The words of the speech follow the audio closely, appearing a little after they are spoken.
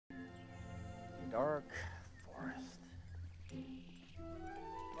dark forest.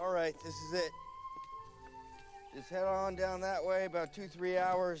 All right, this is it. Just head on down that way, about 2-3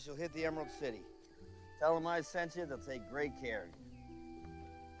 hours, you'll hit the Emerald City. Tell them I sent you, they'll take great care of you.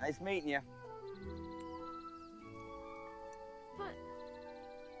 Nice meeting you. But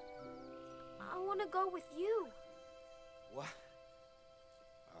I want to go with you. What?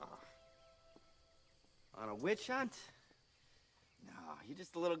 On a witch hunt? No, you're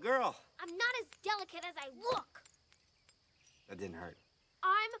just a little girl. I'm not as delicate as I look. That didn't hurt.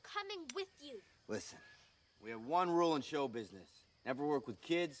 I'm coming with you. Listen, we have one rule in show business. Never work with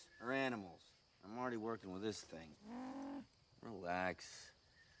kids or animals. I'm already working with this thing. Relax.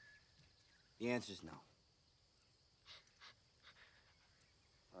 The answer's no.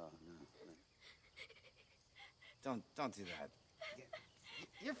 Oh, no. Don't do that.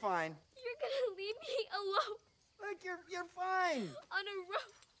 You're fine. You're gonna leave me alone. Look, you're fine. On a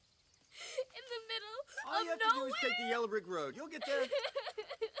road. In the middle All of you have to do is take the yellow brick road. You'll get there.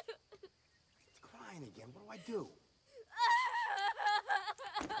 It's crying again. What do?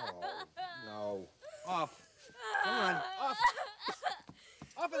 Oh, no. Off. Come on. Off.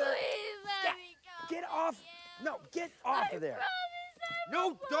 Off of there. Please let me go. Get off. Yeah. No, get off of there.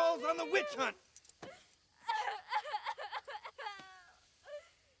 No dolls on the witch hunt. Please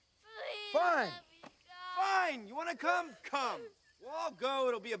Fine. let me go. Fine. You want to come? Come. We'll all go.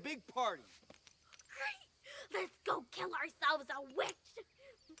 It'll be a big party. Great. Let's go kill ourselves a witch.